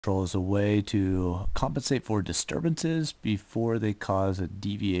control is a way to compensate for disturbances before they cause a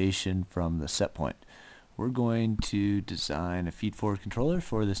deviation from the set point. We're going to design a feed-forward controller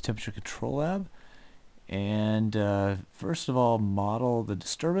for this temperature control lab, and first of all model the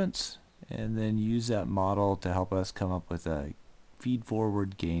disturbance and then use that model to help us come up with a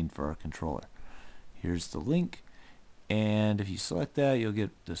feed-forward gain for our controller. Here's the link, and if you select that you'll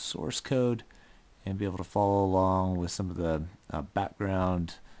get the source code and be able to follow along with some of the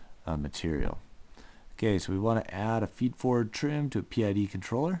background material. Okay, so we want to add a feed-forward trim to a PID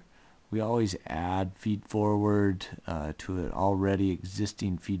controller. We always add feed-forward to an already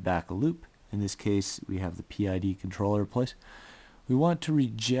existing feedback loop. In this case, we have the PID controller in place. We want to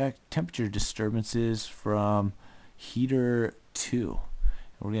reject temperature disturbances from heater 2. And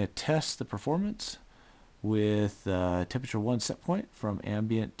we're going to test the performance with temperature 1 set point from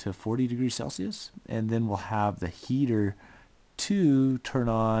ambient to 40 degrees Celsius, and then we'll have the heater 2 turn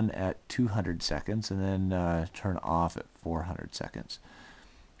on at 200 seconds and then turn off at 400 seconds.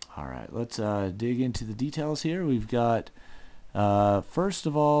 Alright, let's dig into the details here. We've got first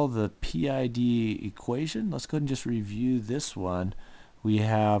of all the PID equation. Let's go ahead and just review this one. We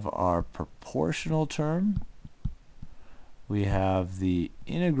have our proportional term, we have the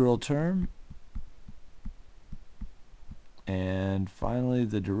integral term, and finally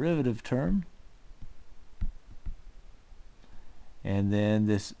the derivative term, and then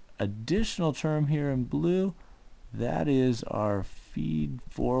this additional term here in blue, that is our feed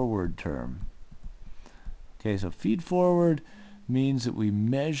forward term. Okay, so feed forward means that we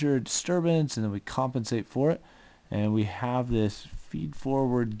measure disturbance and then we compensate for it, and we have this feed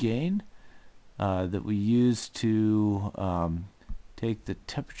forward gain that we use to take the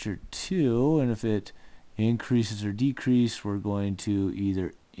temperature 2, and if it increases or decrease, we're going to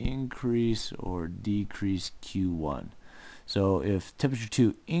either increase or decrease Q1. So if temperature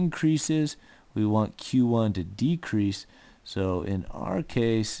 2 increases, we want Q1 to decrease. So in our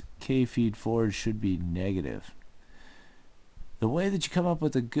case, K feed forward should be negative. The way that you come up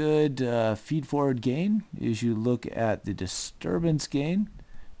with a good feed forward gain is you look at the disturbance gain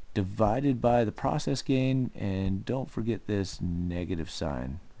divided by the process gain, and don't forget this negative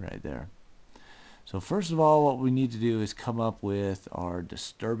sign right there. So first of all, what we need to do is come up with our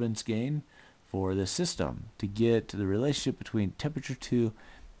disturbance gain for the system to get to the relationship between temperature 2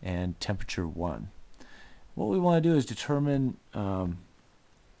 and temperature 1. What we want to do is determine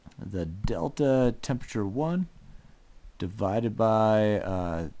the delta temperature 1 divided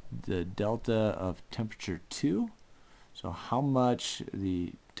by the delta of temperature 2. So how much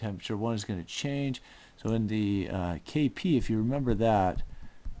the temperature 1 is going to change. So in the KP, if you remember that,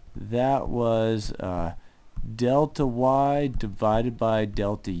 that was delta Y divided by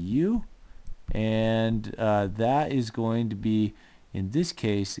delta U, and that is going to be, in this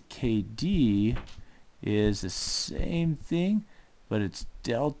case, KD is the same thing, but it's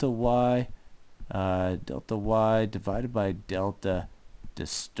delta Y divided by delta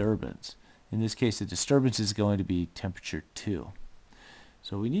disturbance. In this case, the disturbance is going to be temperature 2.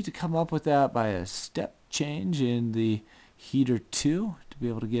 So we need to come up with that by a step change in the heater 2 to be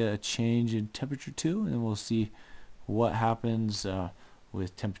able to get a change in temperature 2, and then we'll see what happens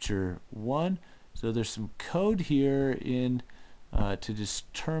with temperature 1. So there's some code here in to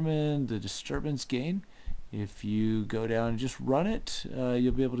determine the disturbance gain. If you go down and just run it,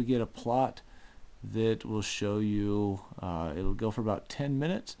 you'll be able to get a plot that will show you, it'll go for about 10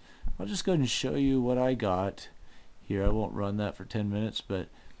 minutes. I'll just go ahead and show you what I got here. I won't run that for 10 minutes, but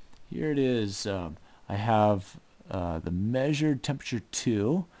here it is. I have the measured temperature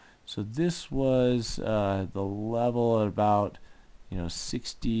 2. So this was the level at about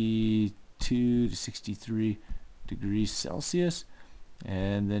 62 to 63 degrees Celsius,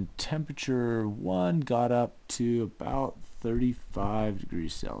 and then temperature 1 got up to about 35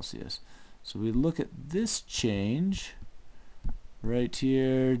 degrees Celsius. So we look at this change right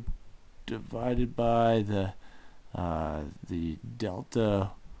here divided by the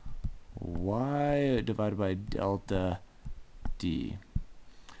delta Y divided by delta D.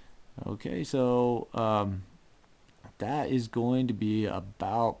 Okay, so that is going to be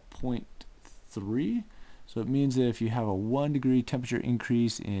about 0.3. So it means that if you have a 1 degree temperature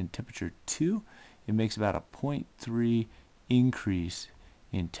increase in temperature 2, it makes about a 0.3 increase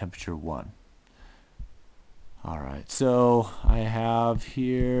in temperature 1. Alright, so I have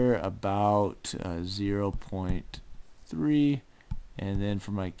here about 0.3, and then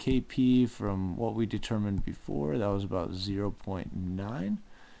for my KP, from what we determined before, that was about 0.9.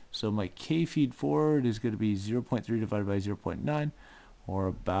 So my K feed forward is going to be 0.3 divided by 0.9, or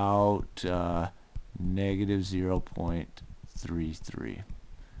about negative 0.33.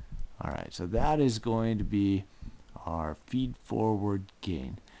 Alright, so that is going to be our feed forward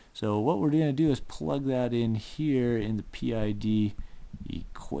gain. So what we're going to do is plug that in here in the PID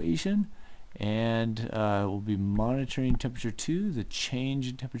equation, and we'll be monitoring temperature 2, the change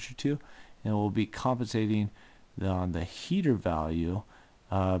in temperature 2, and we'll be compensating on the heater value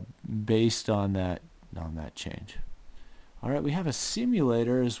based on that change. Alright, we have a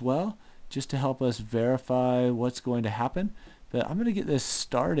simulator as well, just to help us verify what's going to happen. But I'm going to get this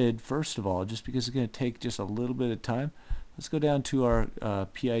started first of all, just because it's going to take just a little bit of time. Let's go down to our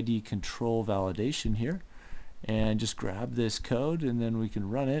PID control validation here and just grab this code, and then we can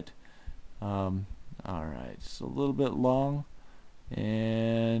run it. Alright, it's a little bit long,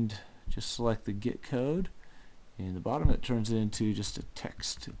 and just select the get code. In the bottom it turns it into just a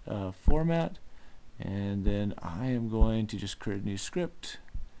text format, and then I am going to just create a new script.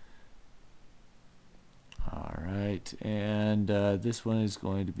 Alright, and this one is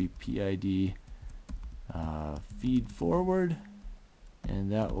going to be PID feed forward,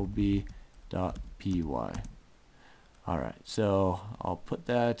 and that will be .py. Alright, so I'll put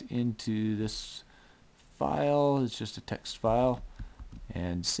that into this file. It's just a text file,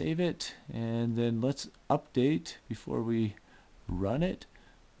 and save it, and then let's update before we run it.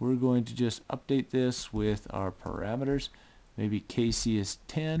 We're going to just update this with our parameters. Maybe KC is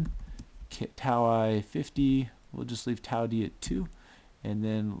 10, tau I 50, we'll just leave tau D at 2, and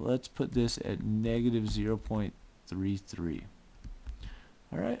then let's put this at negative 0.33.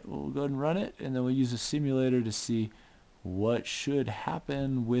 Alright, we'll go ahead and run it, and then we'll use a simulator to see what should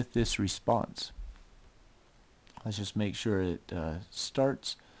happen with this response. Let's just make sure it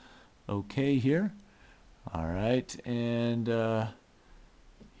starts okay here. Alright, and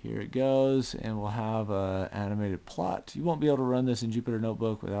here it goes, and we'll have an animated plot. You won't be able to run this in Jupyter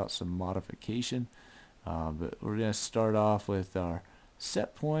Notebook without some modification, but we're going to start off with our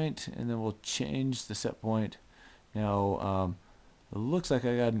set point, and then we'll change the set point. Now it looks like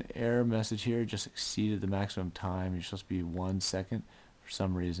I got an error message here, just exceeded the maximum time. You're supposed to be 1 second. For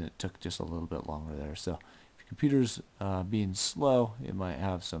some reason it took just a little bit longer there. So if your computer's being slow, it might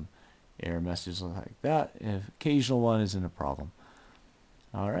have some error messages like that. If occasional one isn't a problem.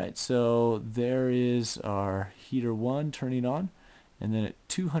 Alright, so there is our heater 1 turning on, and then at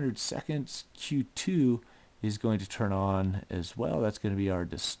 200 seconds Q2 is going to turn on as well. That's going to be our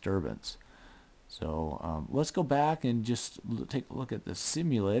disturbance. So let's go back and just take a look at the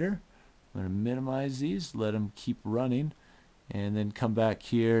simulator. I'm going to minimize these, let them keep running, and then come back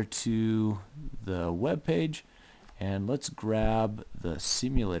here to the web page, and let's grab the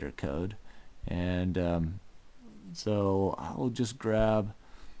simulator code. And so I'll just grab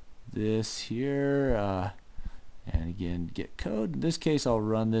this here, and again get code. In this case I'll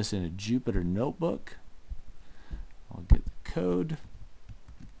run this in a Jupyter Notebook. I'll get the code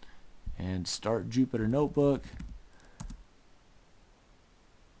and start Jupyter Notebook.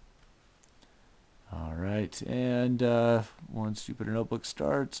 Alright, and once Jupyter Notebook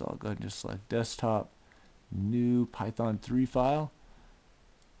starts, I'll go ahead and just select desktop, new Python 3 file,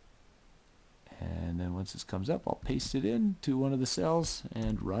 and then once this comes up I'll paste it into one of the cells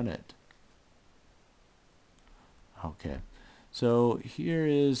and run it. Okay, so here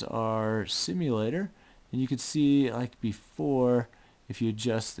is our simulator, and you can see like before, if you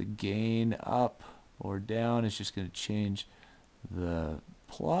adjust the gain up or down, it's just going to change the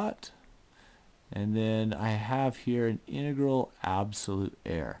plot. And then I have here an integral absolute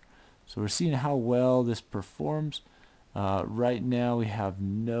error. So we're seeing how well this performs. Right now we have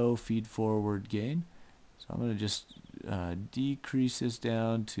no feed forward gain. So I'm going to just decrease this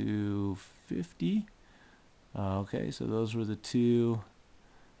down to 50. Okay, so those were the two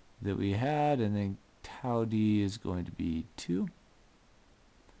that we had, and then tau D is going to be 2.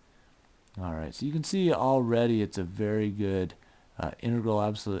 Alright, so you can see already it's a very good integral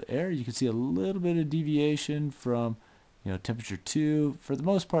absolute error. You can see a little bit of deviation from temperature 2. For the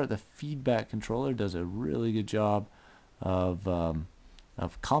most part, the feedback controller does a really good job of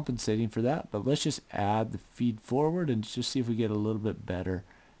compensating for that, but let's just add the feed forward and just see if we get a little bit better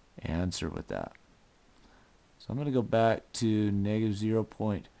answer with that. So I'm going to go back to negative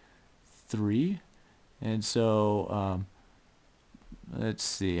 0.3, and so let's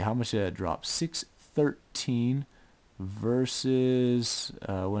see, how much did that drop? 613 versus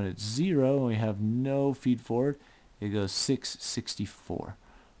when it's 0 and we have no feed forward, it goes 664.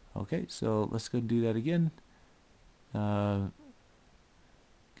 Okay, so let's go do that again. Okay,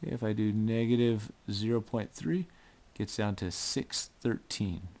 if I do negative 0.3, gets down to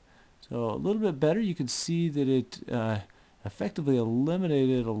 613. So a little bit better. You can see that it effectively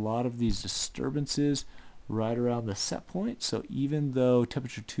eliminated a lot of these disturbances right around the set point. So even though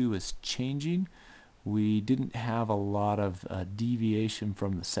temperature 2 is changing, we didn't have a lot of deviation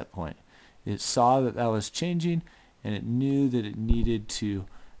from the set point. It saw that that was changing, and it knew that it needed to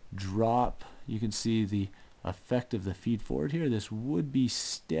drop. You can see the effect of the feed forward here. This would be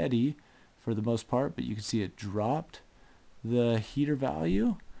steady for the most part, but you can see it dropped the heater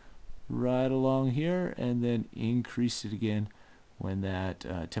value right along here and then increased it again when that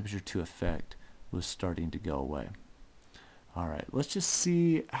temperature 2 effect was starting to go away. Alright, let's just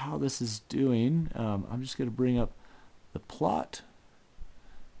see how this is doing. I'm just going to bring up the plot.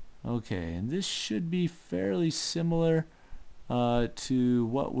 Okay, and this should be fairly similar to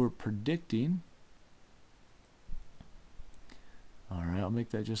what we're predicting. Alright, I'll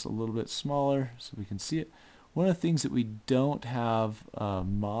make that just a little bit smaller so we can see it. One of the things that we don't have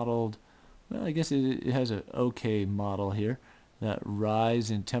modeled, well, I guess it has an okay model here, that rise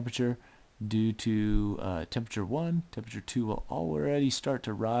in temperature due to temperature 1. Temperature 2 will already start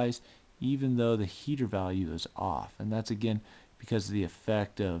to rise even though the heater value is off. And that's again because of the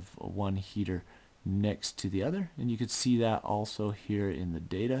effect of one heater next to the other. And you can see that also here in the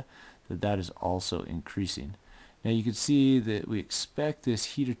data, that that is also increasing. Now you can see that we expect this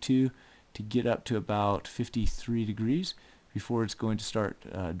heater 2 to get up to about 53 degrees before it's going to start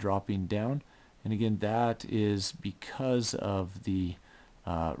dropping down. And again, that is because of the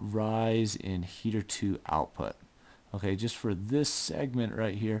rise in heater 2 output. Okay, just for this segment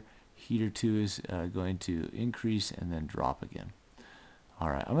right here, heater 2 is going to increase and then drop again.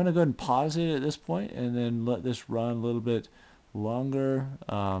 Alright, I'm going to go ahead and pause it at this point and then let this run a little bit longer,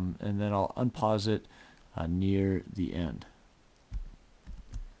 and then I'll unpause it near the end.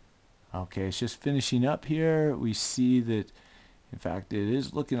 Okay, it's just finishing up here. We see that, in fact, it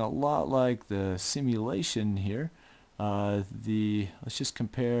is looking a lot like the simulation here. Let's just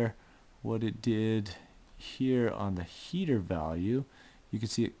compare what it did here on the heater value. You can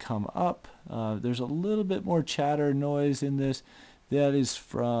see it come up. There's a little bit more chatter noise in this. That is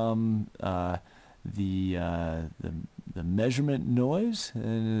from the measurement noise,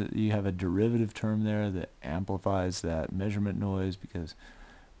 and you have a derivative term there that amplifies that measurement noise because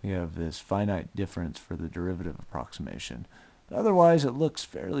we have this finite difference for the derivative approximation. But otherwise, it looks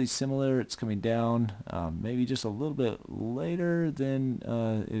fairly similar. It's coming down, maybe just a little bit later than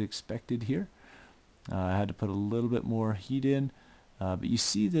it expected here. I had to put a little bit more heat in, but you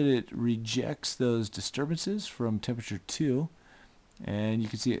see that it rejects those disturbances from temperature 2, and you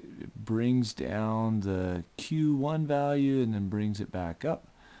can see it brings down the Q1 value and then brings it back up.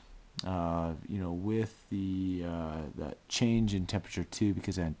 With the that change in temperature 2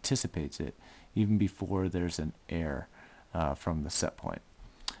 because it anticipates it even before there's an error from the set point.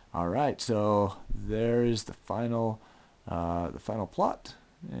 Alright, so there is the final plot,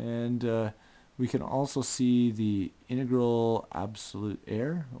 and we can also see the integral absolute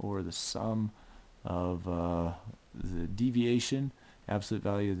error, or the sum of the deviation, absolute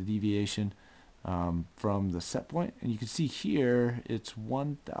value of the deviation from the set point. And you can see here it's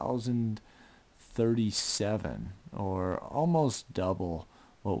 1037, or almost double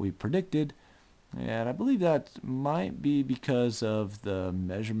what we predicted. And I believe that might be because of the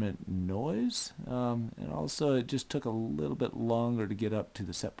measurement noise, and also it just took a little bit longer to get up to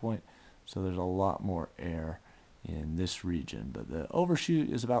the set point, so there's a lot more air in this region. But the overshoot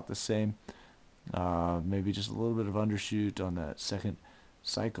is about the same, maybe just a little bit of undershoot on that second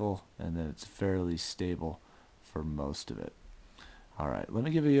cycle, and then it's fairly stable for most of it. Alright, let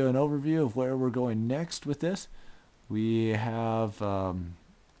me give you an overview of where we're going next with this. We have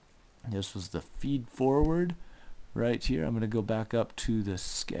this was the feed forward right here. I'm going to go back up to the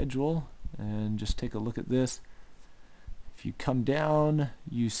schedule and just take a look at this. If you come down,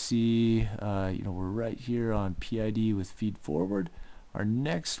 you see we're right here on PID with feed forward. Our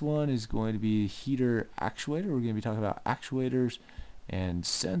next one is going to be heater actuator. We're going to be talking about actuators and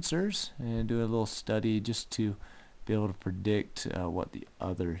sensors and do a little study just to be able to predict what the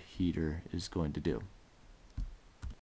other heater is going to do.